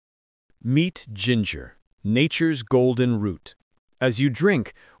Meet ginger, nature's golden root. As you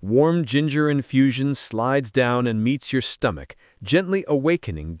drink, warm ginger infusion slides down and meets your stomach, gently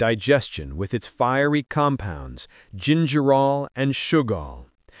awakening digestion with its fiery compounds, Gingerol and Shogaol.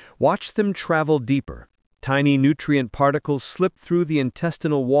 Watch them travel deeper. Tiny nutrient particles slip through the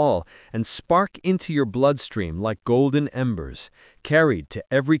intestinal wall and spark into your bloodstream like golden embers, carried to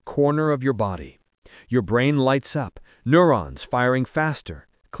every corner of your body. Your brain lights up, neurons firing faster,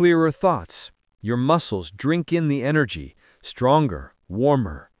 clearer thoughts. Your muscles drink in the energy, stronger,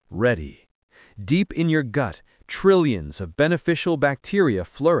 warmer, ready. Deep in your gut, trillions of beneficial bacteria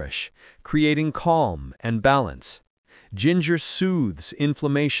flourish, creating calm and balance. Ginger soothes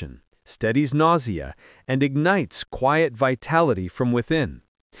inflammation, steadies nausea, and ignites quiet vitality from within.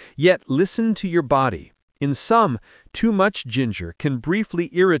 Yet listen to your body. In some, too much ginger can briefly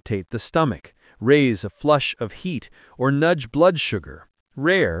irritate the stomach, raise a flush of heat, or nudge blood sugar.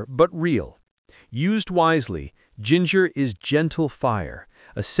 Rare but real. Used wisely, ginger is gentle fire,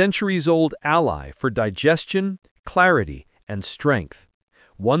 a centuries-old ally for digestion, clarity, and strength.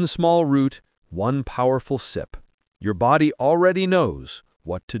 One small root, one powerful sip. Your body already knows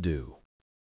what to do.